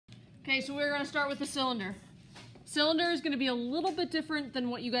Okay, so we're going to start with the cylinder. Cylinder is going to be a little bit different than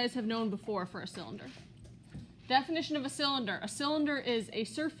what you guys have known before for a cylinder. Definition of a cylinder. A cylinder is a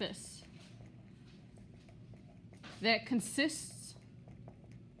surface that consists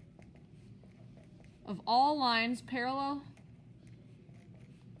of all lines parallel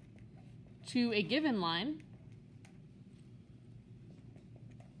to a given line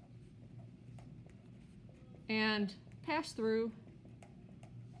and pass through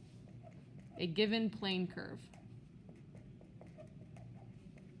a given plane curve.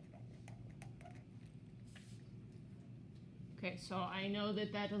 Okay, so I know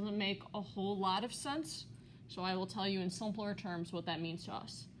that that doesn't make a whole lot of sense, so I will tell you in simpler terms what that means to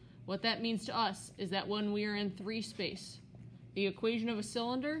us. What that means to us is that when we are in 3 space, the equation of a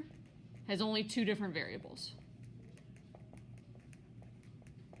cylinder has only 2 different variables.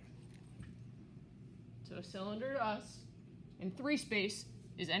 So a cylinder to us in 3 space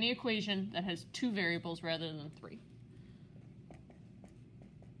is any equation that has 2 variables rather than 3.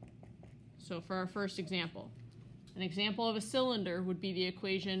 So for our first example, an example of a cylinder would be the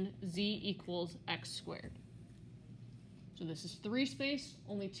equation z equals x squared. So this is 3 space,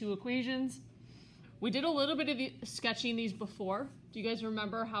 only 2 equations. We did a little bit of sketching these before. Do you guys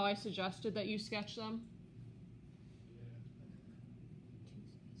remember how I suggested that you sketch them?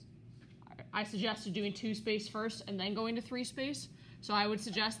 I suggested doing 2 space first and then going to 3 space. So I would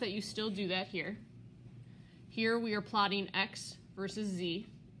suggest that you still do that here. Here we are plotting x versus z.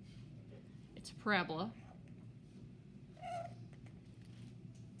 It's a parabola.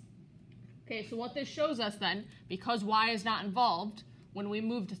 Okay, so what this shows us then, because y is not involved, when we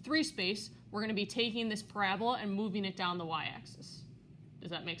move to 3 space, we're going to be taking this parabola and moving it down the y-axis. Does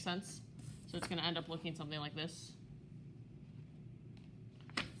that make sense? So it's going to end up looking something like this.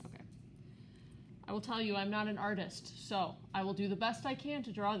 Okay. I will tell you I'm not an artist, so I will do the best I can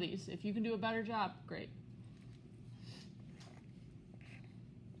to draw these. If you can do a better job, great.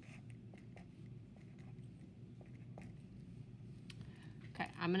 Okay,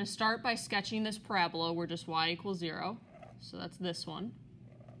 I'm going to start by sketching this parabola where just y equals 0. So that's this one.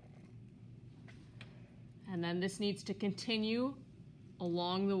 And then this needs to continue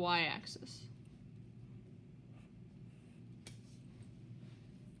along the y-axis.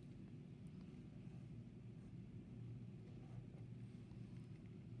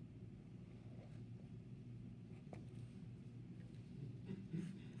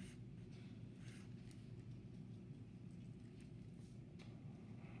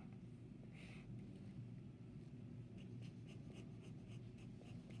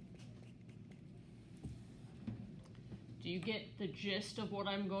 Do you get the gist of what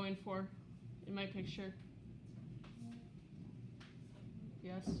I'm going for in my picture?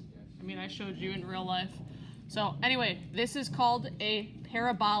 Yes? I mean, I showed you in real life. So anyway, this is called a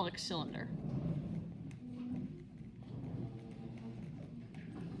parabolic cylinder.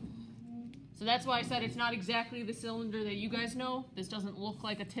 So that's why I said it's not exactly the cylinder that you guys know. This doesn't look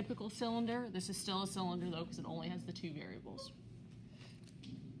like a typical cylinder. This is still a cylinder though, because it only has the 2 variables.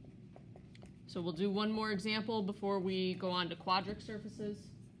 So we'll do one more example before we go on to quadric surfaces.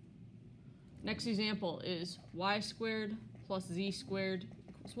 Next example is y squared plus z squared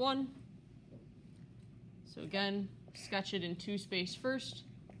equals 1. So again, sketch it in 2 space first.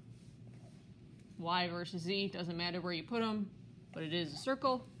 Y versus z, doesn't matter where you put them, but it is a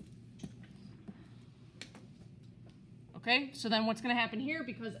circle. Okay, so then what's going to happen here,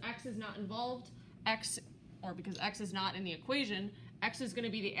 because x is not involved, because x is not in the equation, x is going to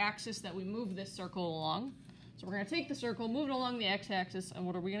be the axis that we move this circle along. So we're going to take the circle, move it along the x-axis, and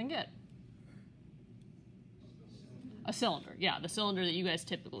what are we going to get? A cylinder. Yeah, the cylinder that you guys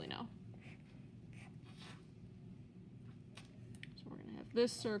typically know. So we're going to have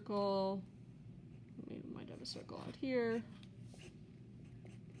this circle. Maybe we might have a circle out here.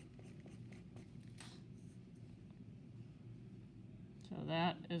 So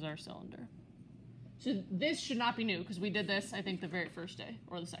that is our cylinder. So this should not be new, because we did this, I think, the very first day,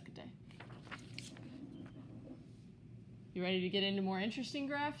 or the second day. You ready to get into more interesting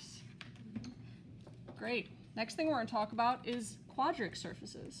graphs? Great. Next thing we're going to talk about is quadric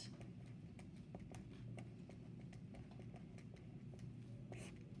surfaces.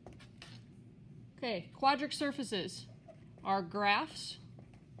 Okay, quadric surfaces are graphs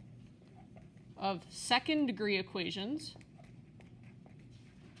of second-degree equations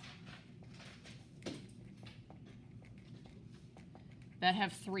that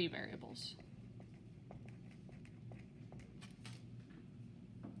have 3 variables.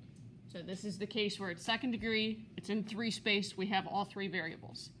 So this is the case where it's second degree, it's in 3 space, we have all 3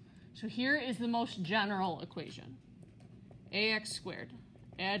 variables. So here is the most general equation. Ax squared.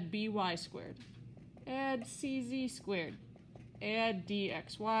 add by squared, add cz squared, add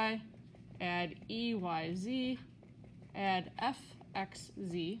dxy, add eyz, add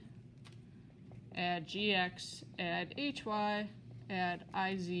fxz, add gx, add hy, add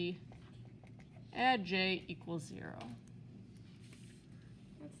iz, add j equals 0.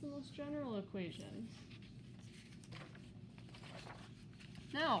 That's the most general equation.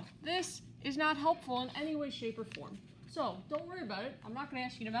 Now, this is not helpful in any way, shape, or form. So don't worry about it. I'm not going to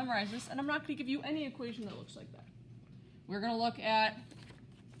ask you to memorize this, and I'm not going to give you any equation that looks like that. We're going to look at,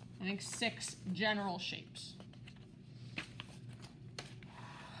 I think, 6 general shapes.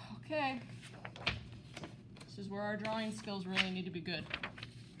 Okay. This is where our drawing skills really need to be good.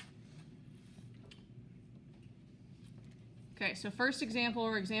 Okay, so first example,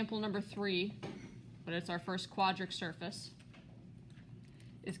 or example number 3, but it's our first quadric surface.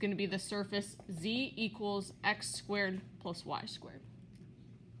 It's going to be the surface z equals x squared plus y squared.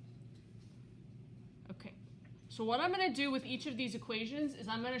 Okay, so what I'm going to do with each of these equations is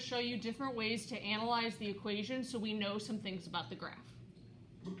I'm going to show you different ways to analyze the equation so we know some things about the graph.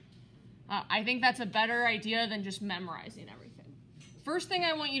 I think that's a better idea than just memorizing everything. First thing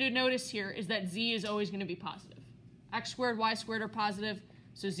I want you to notice here is that z is always going to be positive. X squared, y squared are positive,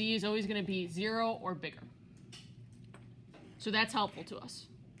 so z is always going to be 0 or bigger. So that's helpful to us.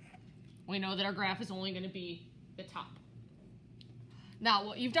 We know that our graph is only going to be the top. Now,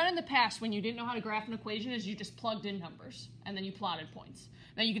 what you've done in the past when you didn't know how to graph an equation is you just plugged in numbers, and then you plotted points.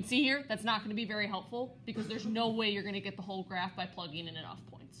 Now, you can see here, that's not going to be very helpful, because there's no way you're going to get the whole graph by plugging in enough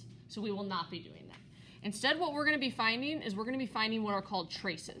points. So we will not be doing that. Instead, what we're going to be finding is we're going to be finding what are called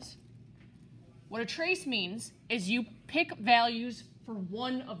traces. What a trace means is you pick values for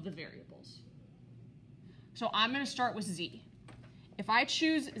one of the variables. So I'm going to start with z. If I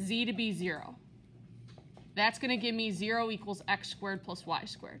choose z to be 0, that's going to give me 0 equals x squared plus y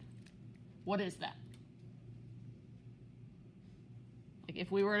squared. What is that? Like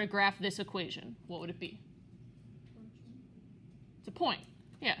if we were to graph this equation, what would it be? It's a point.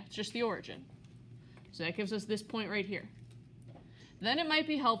 Yeah, it's just the origin. So that gives us this point right here. Then it might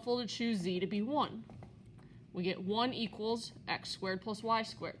be helpful to choose z to be 1. We get 1 equals x squared plus y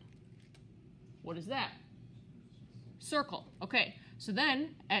squared. What is that? Circle. Okay, so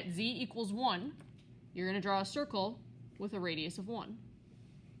then at z equals 1, you're going to draw a circle with a radius of 1.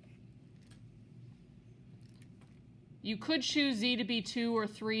 You could choose z to be 2 or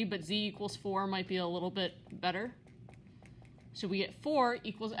 3, but z equals 4 might be a little bit better. So we get 4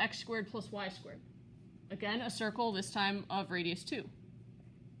 equals x squared plus y squared. Again, a circle, this time of radius 2.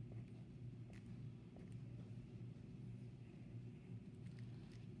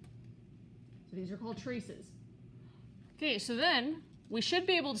 So these are called traces. Okay, so then we should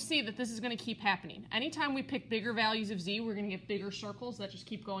be able to see that this is going to keep happening. Anytime we pick bigger values of z, we're going to get bigger circles that just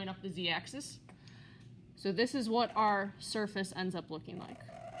keep going up the z-axis. So this is what our surface ends up looking like.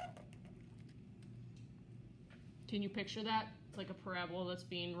 Can you picture that? It's like a parabola that's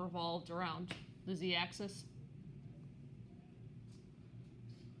being revolved around the z-axis.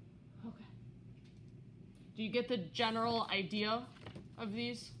 Okay. Do you get the general idea of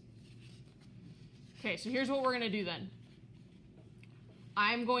these? Okay, so here's what we're going to do then.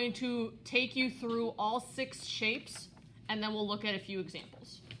 I'm going to take you through all 6 shapes, and then we'll look at a few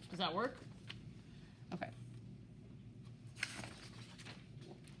examples. Does that work? Okay.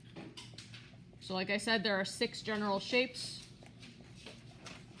 So like I said, there are 6 general shapes.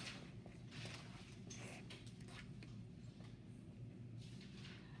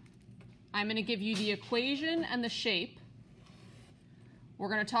 I'm going to give you the equation and the shape. We're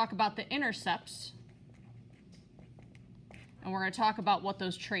going to talk about the intercepts. And we're going to talk about what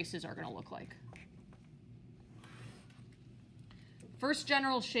those traces are going to look like. First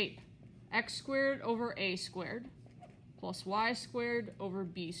general shape, x squared over a squared plus y squared over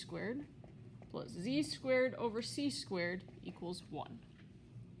b squared plus z squared over c squared equals 1.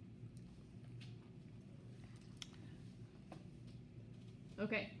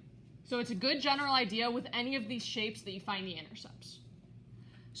 Okay, so it's a good general idea with any of these shapes that you find the intercepts.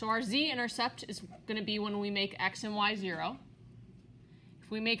 So our z-intercept is going to be when we make x and y 0.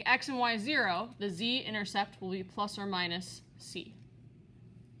 If we make x and y 0, the z-intercept will be plus or minus c.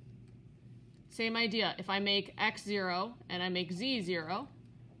 Same idea. If I make x 0 and I make z 0,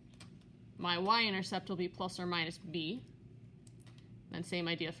 my y-intercept will be plus or minus b. And same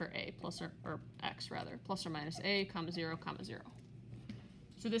idea for a, or x rather, plus or minus a, comma 0, comma 0.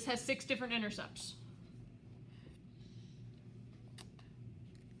 So this has 6 different intercepts.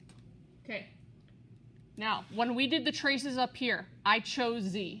 Okay. Now, when we did the traces up here, I chose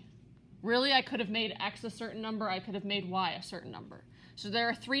z. Really, I could have made x a certain number. I could have made y a certain number. So there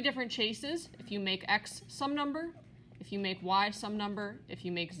are three different chases if you make x some number, if you make y some number, if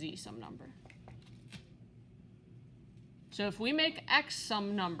you make z some number. So if we make x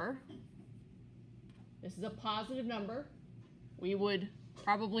some number, this is a positive number, we would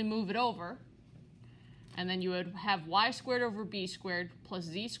probably move it over, and then you would have y squared over b squared plus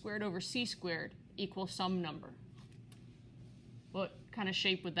z squared over c squared equal some number. What kind of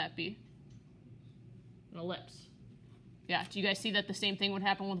shape would that be? An ellipse. Yeah, do you guys see that the same thing would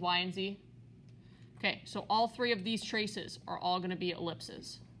happen with y and z? Okay, so all three of these traces are all going to be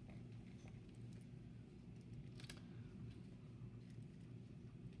ellipses.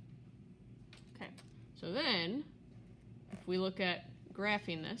 Okay, so then if we look at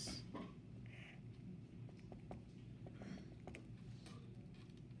graphing this,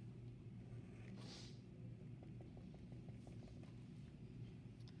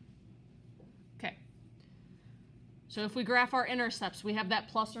 okay, so if we graph our intercepts, we have that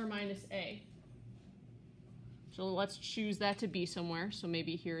plus or minus a. So let's choose that to be somewhere. So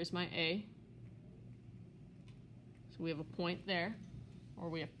maybe here is my a. So we have a point there, or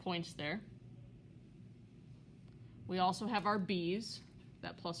we have points there. We also have our b's,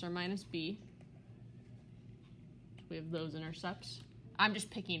 that plus or minus b. We have those intercepts. I'm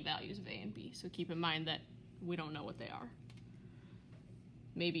just picking values of a and b, so keep in mind that we don't know what they are.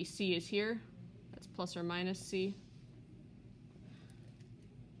 Maybe c is here. That's plus or minus c.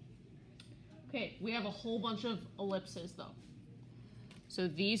 Okay, we have a whole bunch of ellipses, though. So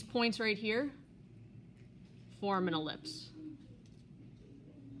these points right here form an ellipse.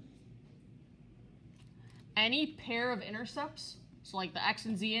 Any pair of intercepts, so like the x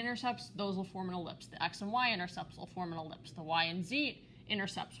and z intercepts, those will form an ellipse. The x and y intercepts will form an ellipse. The y and z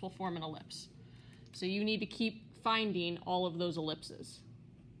intercepts will form an ellipse. So you need to keep finding all of those ellipses.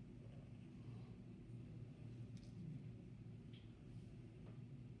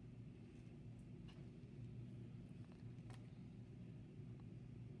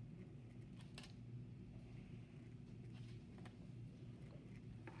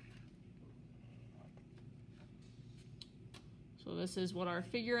 So this is what our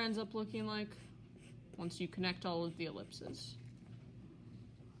figure ends up looking like once you connect all of the ellipses.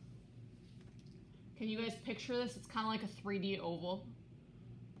 Can you guys picture this? It's kind of like a 3D oval.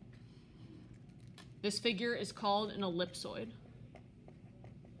 This figure is called an ellipsoid.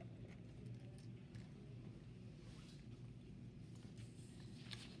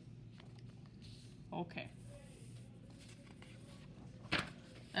 Okay.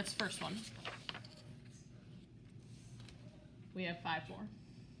 That's the first one. We have 5 more.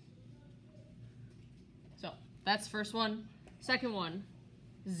 So that's the first one. Second one,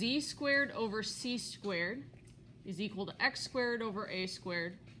 z squared over c squared is equal to x squared over a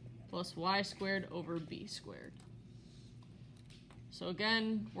squared plus y squared over b squared. So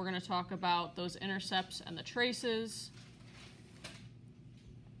again, we're going to talk about those intercepts and the traces.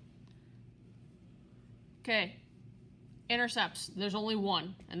 Okay, intercepts, there's only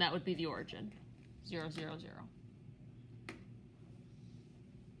one, and that would be the origin, 0, 0, 0.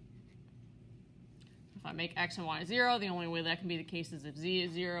 If I make x and y 0, the only way that can be the case is if z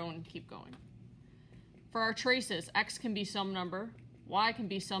is 0, and keep going. For our traces, x can be some number, y can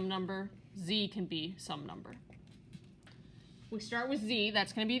be some number, z can be some number. If we start with z,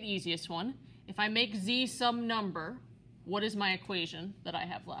 that's going to be the easiest one. If I make z some number, what is my equation that I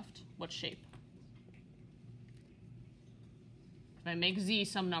have left? What shape? If I make z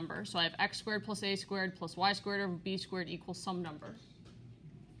some number, so I have x squared plus a squared plus y squared over b squared equals some number.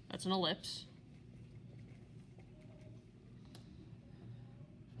 That's an ellipse.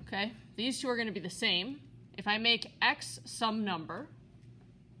 Okay, these two are going to be the same. If I make x some number,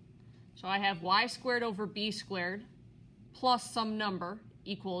 so I have y squared over b squared plus some number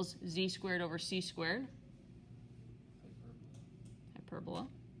equals z squared over c squared. Hyperbola.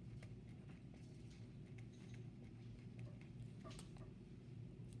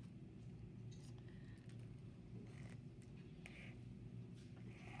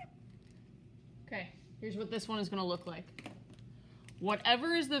 Okay, here's what this one is going to look like.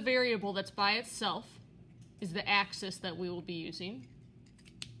 Whatever is the variable that's by itself is the axis that we will be using.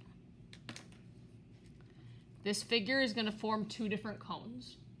 This figure is going to form two different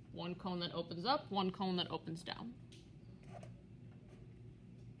cones. One cone that opens up, one cone that opens down.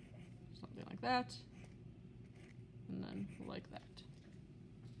 Something like that. And then like that.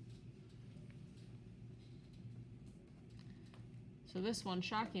 So this one,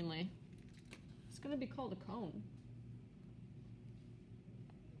 shockingly, it's going to be called a cone.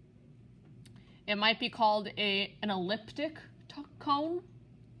 It might be called an elliptic cone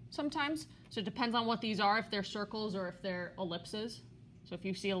sometimes. So it depends on what these are, if they're circles or if they're ellipses. So if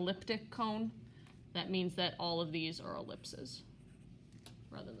you see elliptic cone, that means that all of these are ellipses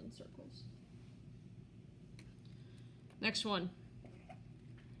rather than circles. Next one.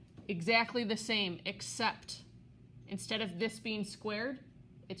 Exactly the same, except instead of this being squared,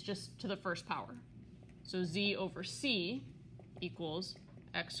 it's just to the first power. So z over c equals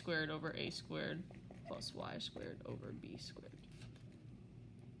x squared over a squared plus y squared over b squared.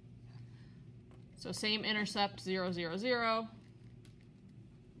 So same intercept, 0, 0, 0.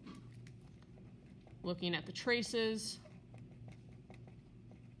 Looking at the traces.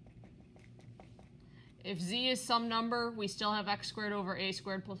 If z is some number, we still have x squared over a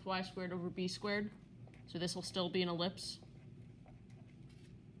squared plus y squared over b squared. So this will still be an ellipse.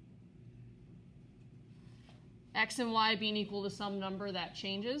 X and y being equal to some number, that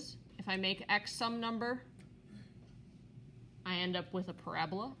changes. If I make x some number, I end up with a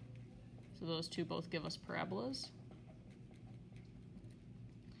parabola. So those two both give us parabolas.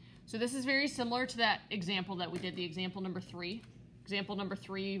 So this is very similar to that example that we did, the example number 3. Example number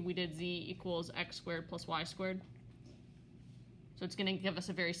 3, we did z equals x squared plus y squared. So it's going to give us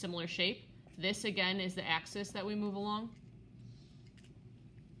a very similar shape. This, again, is the axis that we move along.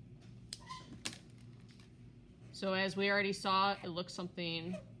 So as we already saw, it looks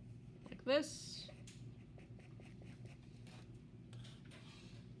something like this.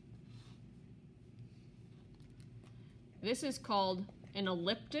 This is called an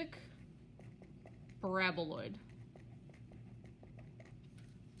elliptic paraboloid.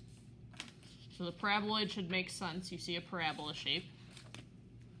 So the paraboloid should make sense. You see a parabola shape.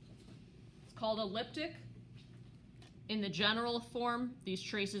 It's called elliptic. In the general form, these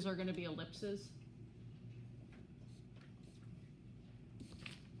traces are going to be ellipses.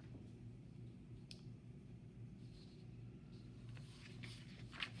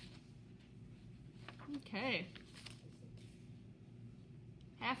 Okay.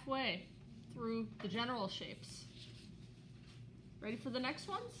 Halfway through the general shapes. Ready for the next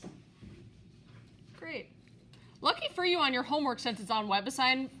ones? Great. Lucky for you on your homework, since it's on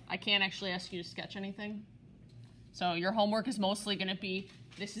WebAssign, I can't actually ask you to sketch anything. So your homework is mostly going to be,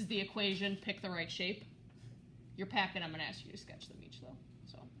 this is the equation, pick the right shape. Your packet, I'm going to ask you to sketch them each, though.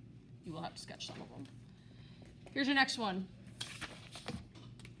 So you will have to sketch some of them. Here's your next one.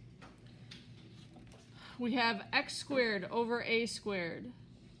 We have x squared over a squared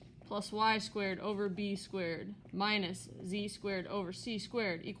plus y squared over b squared minus z squared over c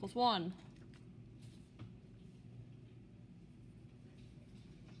squared equals 1.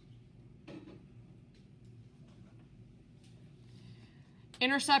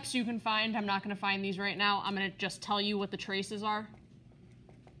 Intercepts you can find. I'm not going to find these right now. I'm going to just tell you what the traces are.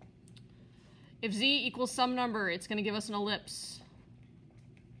 If z equals some number, it's going to give us an ellipse.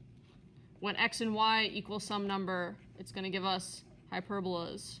 When x and y equal some number, it's going to give us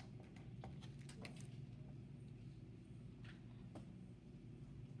hyperbolas.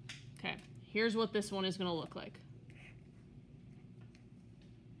 Okay, here's what this one is going to look like.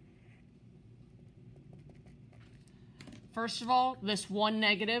 First of all, this one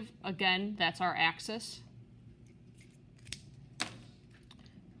negative, again, that's our axis.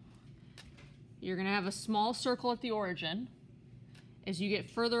 You're going to have a small circle at the origin. As you get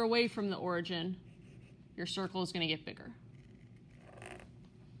further away from the origin, your circle is going to get bigger.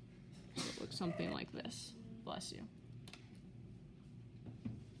 So it looks something like this. Bless you.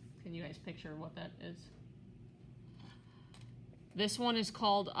 Can you guys picture what that is? This one is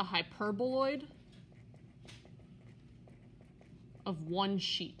called a hyperboloid of one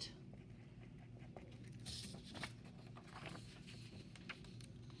sheet.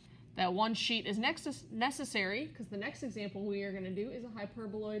 That one sheet is necessary because the next example we are going to do is a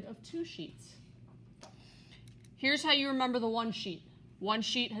hyperboloid of two sheets. Here's how you remember the one sheet. One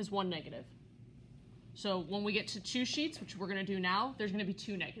sheet has one negative. So when we get to two sheets, which we're going to do now, there's going to be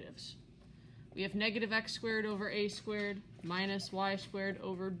two negatives. We have negative x squared over a squared minus y squared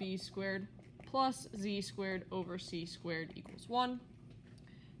over b squared plus z squared over c squared equals 1.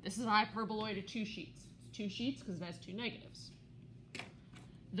 This is a hyperboloid of two sheets. It's two sheets because it has two negatives.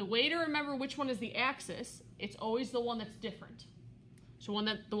 The way to remember which one is the axis, it's always the one that's different. So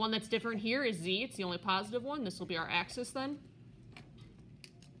the one that's different here is z. It's the only positive one. This will be our axis then.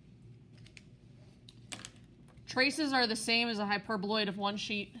 Traces are the same as a hyperboloid of one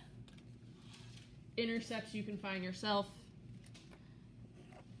sheet. Intercepts you can find yourself.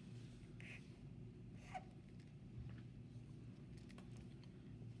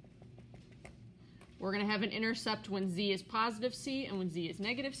 We're going to have an intercept when z is positive c and when z is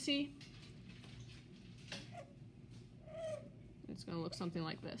negative c. It's going to look something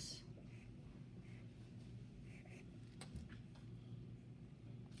like this.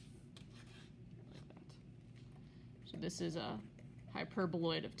 So this is a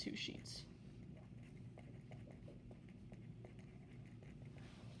hyperboloid of 2 sheets.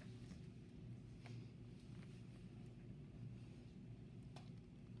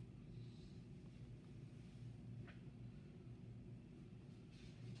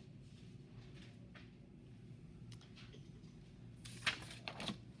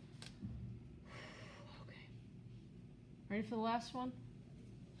 Ready for the last one?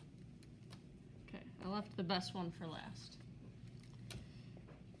 Okay, I left the best one for last.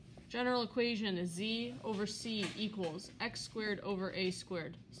 General equation is z over c equals x squared over a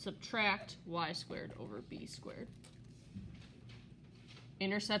squared. Subtract y squared over b squared.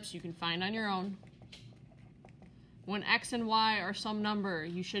 Intercepts you can find on your own. When x and y are some number,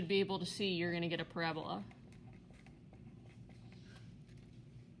 you should be able to see you're going to get a parabola.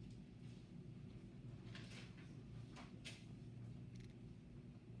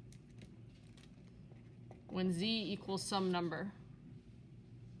 When z equals some number,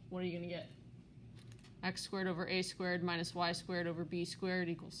 what are you going to get? X squared over a squared minus y squared over b squared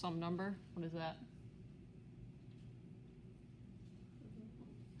equals some number. What is that?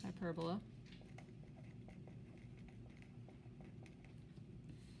 Hyperbola.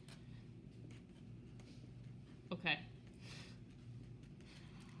 Okay.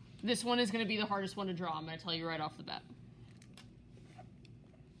 This one is going to be the hardest one to draw. I'm going to tell you right off the bat.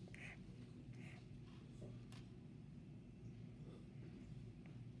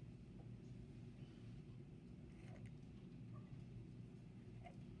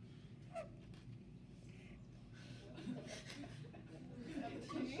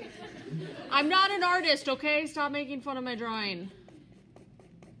 I'm not an artist, okay? Stop making fun of my drawing.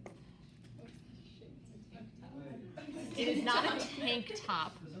 It is not a tank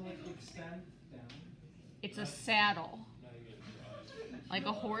top. Does it like extend down? It's a saddle. Like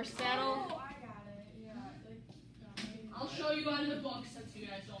a horse saddle. Oh, I got it. Yeah. I'll show you out of the book since you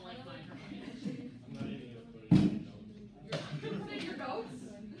guys don't like my drawing. I'm not even gonna put it in your notes. You're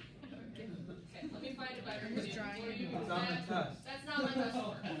gonna put it in your notes? Okay, let me find a better drawing. It's on the test. That's not my best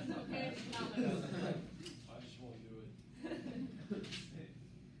work. Okay? Not my best work. I just won't do it.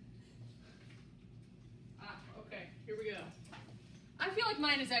 Okay, here we go. I feel like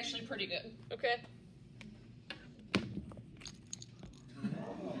mine is actually pretty good, okay?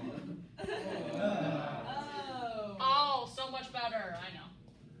 Oh, so much better, I know.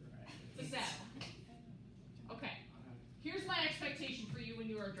 It's a saddle. Okay, here's my expectation for you when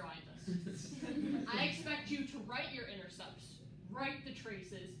you are drawing this. I expect you to write your intercepts, write the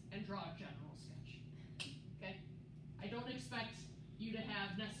traces, and draw a general sketch, okay? I don't expect you to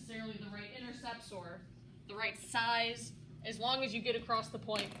have necessarily the right intercepts or the right size, as long as you get across the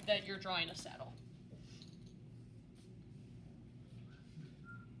point that you're drawing a saddle.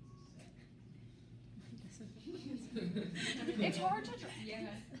 It's hard to draw. Yeah.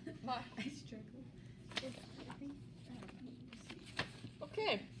 I struggle.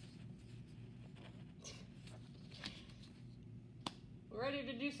 Okay. We're ready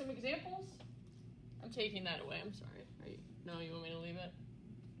to do some examples? I'm taking that away, I'm sorry. No, you want me to leave it?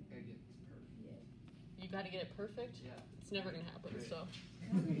 You gotta get it perfect? Yeah. It's never gonna happen, so.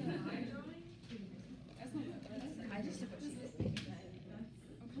 I just appreciate it.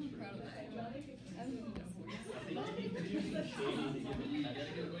 I'm kind of proud of that.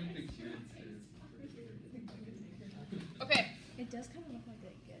 Okay. It does kind of look like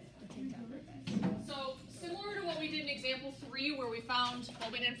a TikTok. So, similar to what we did in example 3 where we found,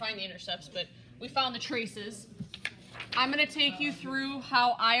 well, we didn't find the intercepts, but we found the traces. I'm going to take you through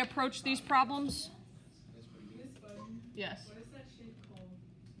how I approach these problems. Yes. What is that shape called?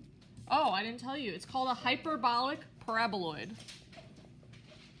 Oh, I didn't tell you. It's called a hyperbolic paraboloid.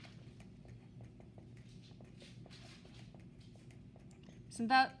 Isn't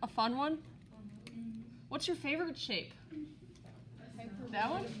that a fun one? What's your favorite shape? That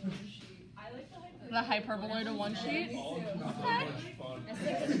one? I like the The hyperboloid of one sheet? Okay.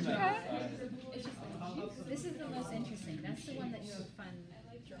 Okay. This is the most interesting. That's the one that you have fun.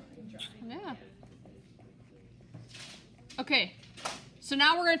 I like drawing. Yeah. Okay. So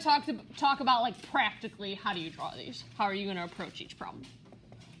now we're going to talk about like practically how do you draw these? How are you going to approach each problem?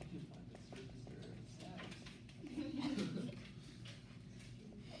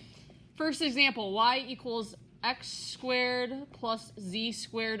 First example, y equals x squared plus z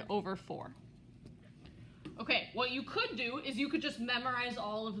squared over 4. Okay, what you could do is you could just memorize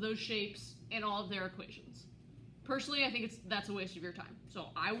all of those shapes and all of their equations. Personally, I think that's a waste of your time. So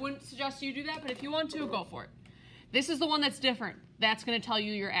I wouldn't suggest you do that, but if you want to, go for it. This is the one that's different. That's going to tell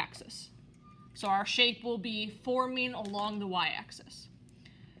you your axis. So our shape will be forming along the y-axis.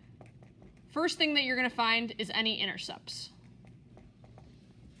 First thing that you're going to find is any intercepts.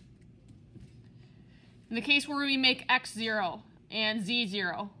 In the case where we make x 0 and z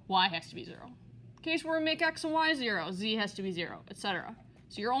 0, y has to be 0. In the case where we make x and y 0, z has to be 0, etc.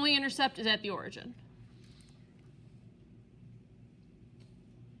 So your only intercept is at the origin.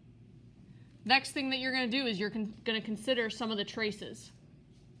 Next thing that you're going to do is you're going to consider some of the traces.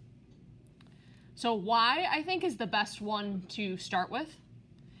 So y, I think, is the best one to start with.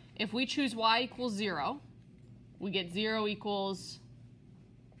 If we choose y equals 0, we get 0 equals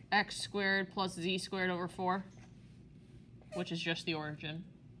x squared plus z squared over 4, which is just the origin.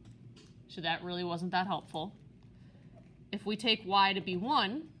 So that really wasn't that helpful. If we take y to be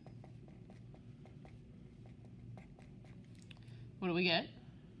 1, what do we get?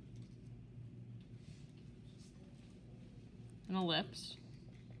 An ellipse.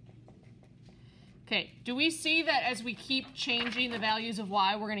 Okay, do we see that as we keep changing the values of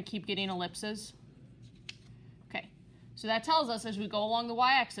y, we're going to keep getting ellipses? Okay, so that tells us as we go along the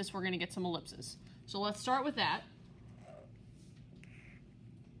y-axis, we're going to get some ellipses. So let's start with that.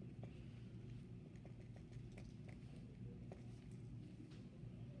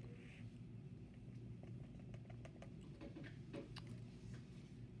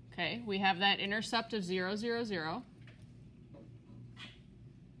 Okay, we have that intercept of 0, 0, 0.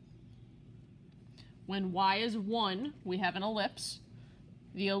 When y is 1, we have an ellipse.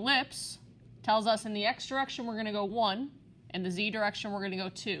 The ellipse tells us in the x direction we're going to go 1, and the z direction we're going to go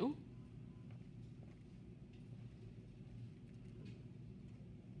 2.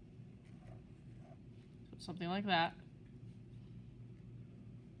 Something like that.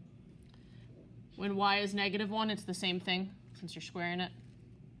 When y is -1, it's the same thing, since you're squaring it.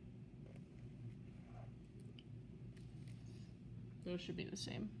 Those should be the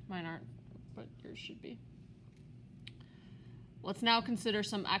same. Mine aren't, but yours should be. Let's now consider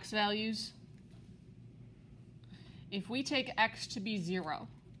some x values. If we take x to be 0,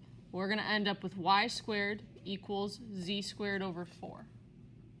 we're going to end up with y squared equals z squared over 4.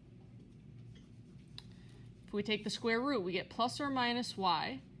 If we take the square root, we get plus or minus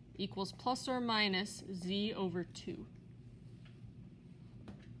y equals plus or minus z over 2.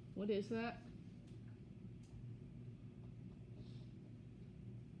 What is that?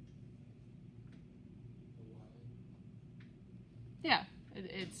 Yeah,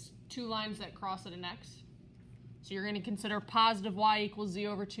 it's two lines that cross at an x. So you're going to consider positive y equals z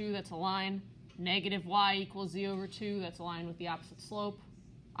over 2, that's a line. Negative y equals z over 2, that's a line with the opposite slope,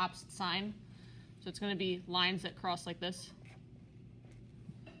 opposite sign. So it's going to be lines that cross like this.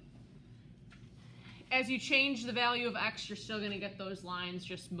 As you change the value of x, you're still going to get those lines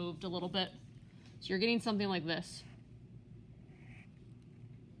just moved a little bit. So you're getting something like this.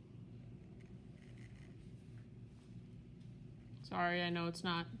 Sorry, I know it's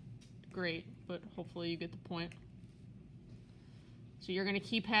not great, but hopefully you get the point. So you're going to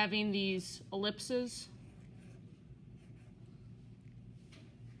keep having these ellipses.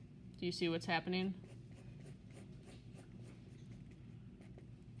 Do you see what's happening?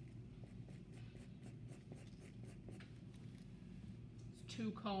 It's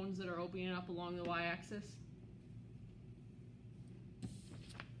two cones that are opening up along the y-axis.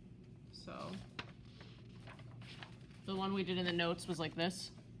 So the one we did in the notes was like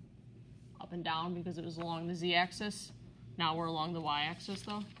this, up and down because it was along the z-axis. Now we're along the y-axis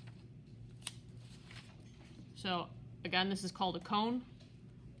though. So again, this is called a cone.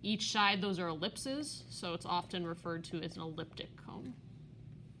 Each side, those are ellipses, so it's often referred to as an elliptic cone.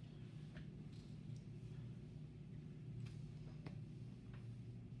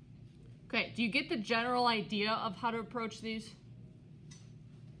 Okay, do you get the general idea of how to approach these?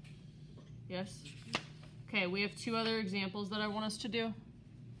 Yes? Okay, we have two other examples that I want us to do.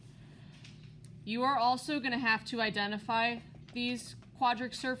 You are also going to have to identify these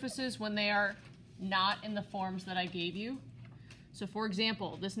quadric surfaces when they are not in the forms that I gave you. So for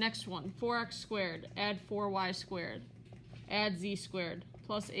example, this next one, 4x squared, add 4y squared, add z squared,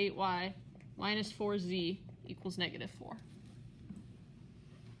 plus 8y minus 4z equals -4.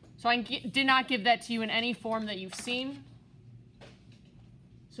 So I did not give that to you in any form that you've seen.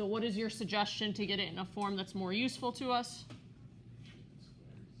 So what is your suggestion to get it in a form that's more useful to us?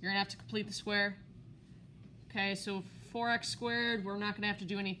 You're going to have to complete the square. Okay, so 4x squared, we're not going to have to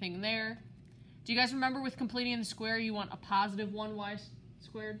do anything there. Do you guys remember with completing the square, you want a positive 1y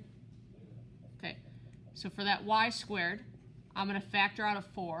squared? Okay, so for that y squared, I'm going to factor out a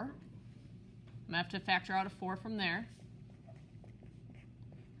 4. I'm going to have to factor out a 4 from there.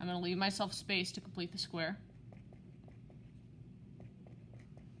 I'm going to leave myself space to complete the square.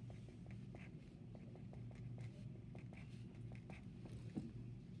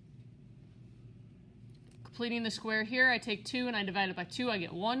 Completing the square here, I take 2 and I divide it by 2, I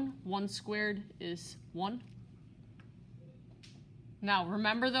get 1. 1 squared is 1. Now,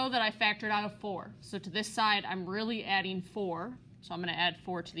 remember though that I factored out a 4. So to this side, I'm really adding 4. So I'm going to add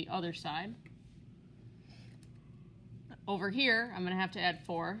 4 to the other side. Over here, I'm going to have to add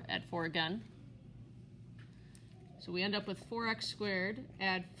 4 again. So we end up with 4x squared,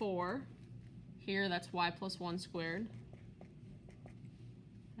 add 4. Here, that's y plus 1 squared.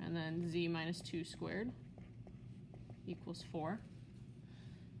 And then z minus 2 squared equals 4.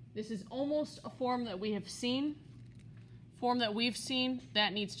 This is almost a form that we have seen. Form that we've seen,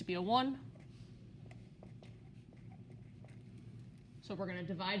 that needs to be a 1. So we're going to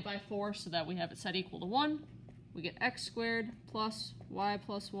divide by 4 so that we have it set equal to 1. We get x squared plus y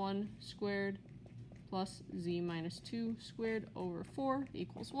plus 1 squared plus z minus 2 squared over 4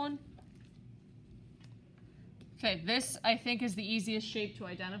 equals 1. Okay, this I think is the easiest shape to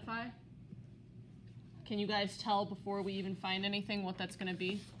identify. Can you guys tell before we even find anything what that's going to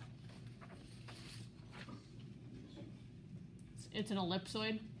be? It's an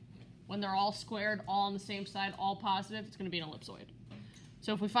ellipsoid. When they're all squared, all on the same side, all positive, it's going to be an ellipsoid.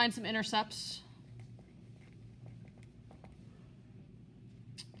 So if we find some intercepts,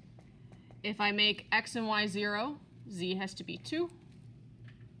 if I make x and y 0, z has to be 2.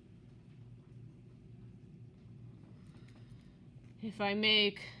 If I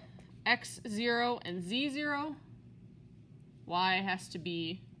make x 0 and z 0, y has to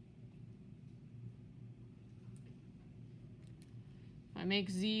be, if I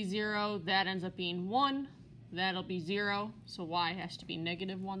make z 0, that ends up being 1. That'll be 0, so y has to be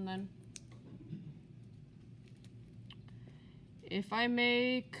negative 1 then. If I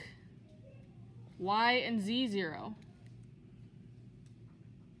make y and z 0,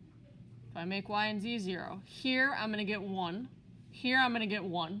 if I make y and z 0, here I'm going to get 1. Here I'm going to get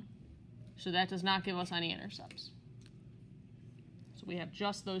 1. So that does not give us any intercepts. So we have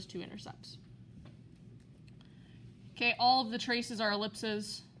just those 2 intercepts. Okay, all of the traces are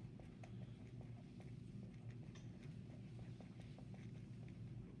ellipses.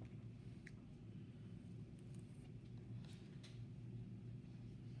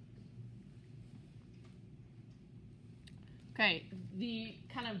 Okay, the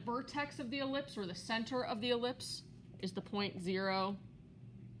kind of vertex of the ellipse, or the center of the ellipse, is the point 0,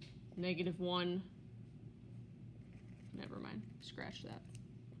 negative 1. Never mind, scratch that.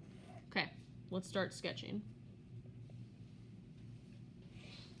 Okay, let's start sketching.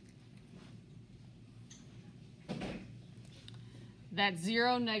 That's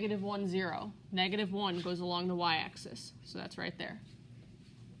 0, negative 1, 0. Negative 1 goes along the y-axis, so that's right there.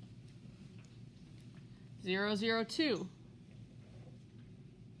 0, 0, 2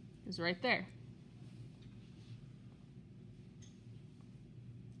 is right there.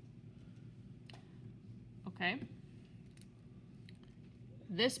 Okay.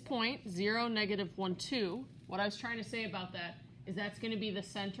 This point, 0, negative 1, 2, what I was trying to say about that is that's going to be the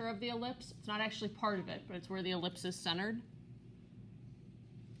center of the ellipse. It's not actually part of it, but it's where the ellipse is centered.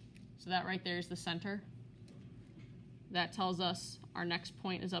 So that right there is the center. That tells us our next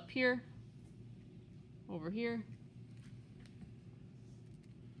point is up here, over here.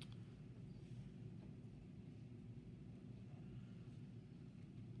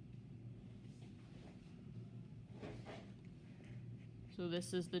 So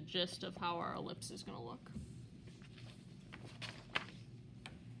this is the gist of how our ellipse is going to look.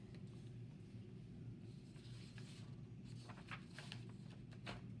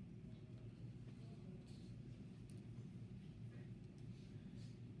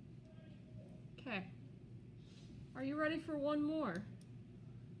 Okay. Are you ready for one more?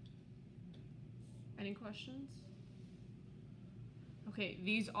 Any questions? Okay,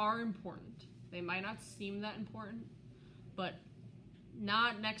 these are important. They might not seem that important, but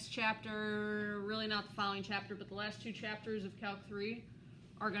not next chapter, really not the following chapter, but the last 2 chapters of Calc 3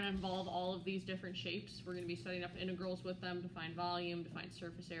 are going to involve all of these different shapes. We're going to be setting up integrals with them to find volume, to find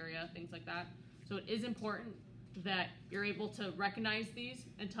surface area, things like that. So it is important that you're able to recognize these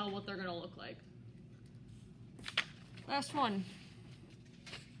and tell what they're going to look like. Last one.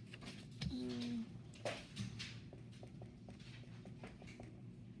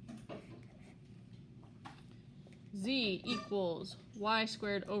 Z equals y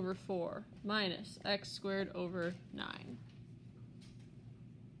squared over 4 minus x squared over 9.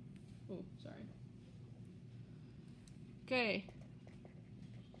 Oh, sorry. Okay.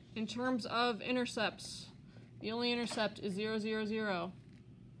 In terms of intercepts, the only intercept is 0, 0, 0.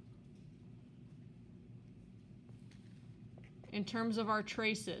 In terms of our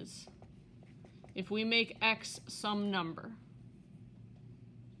traces, if we make x some number,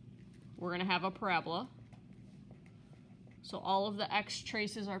 we're going to have a parabola. So all of the x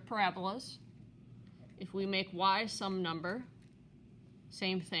traces are parabolas. If we make y some number,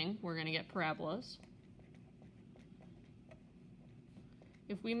 same thing, we're going to get parabolas.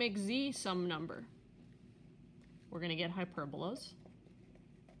 If we make z some number, we're going to get hyperbolas.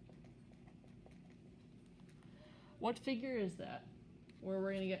 What figure is that? Where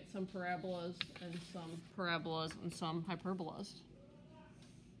we're going to get some parabolas and some hyperbolas.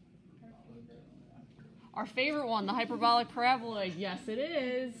 Our favorite one, the hyperbolic paraboloid. Yes, it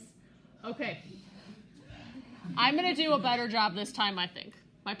is. Okay. I'm going to do a better job this time, I think.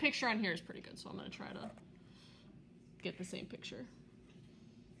 My picture on here is pretty good, so I'm going to try to get the same picture.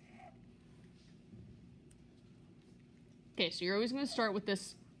 Okay, so you're always going to start with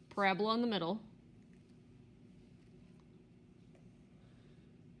this parabola in the middle.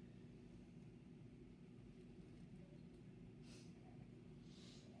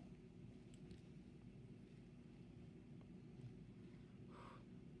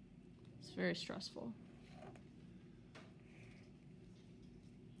 It's very stressful.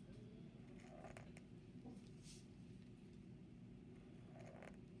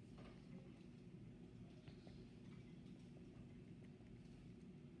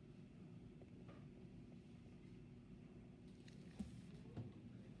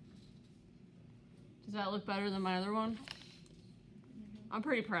 Does that look better than my other one? I'm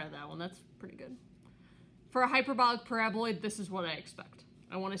pretty proud of that one. That's pretty good. For a hyperbolic paraboloid, this is what I expect.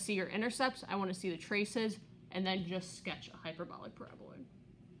 I want to see your intercepts, I want to see the traces, and then just sketch a hyperbolic paraboloid.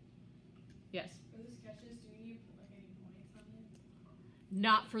 Yes? For the sketches, do we need like any points on it?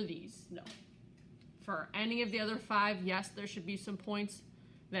 Not for these, no. For any of the other 5, yes, there should be some points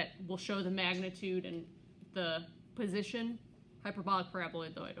that will show the magnitude and the position. Hyperbolic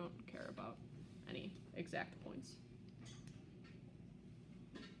paraboloid, though, I don't care about any exact points.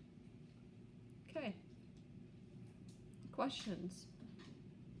 Okay. Questions?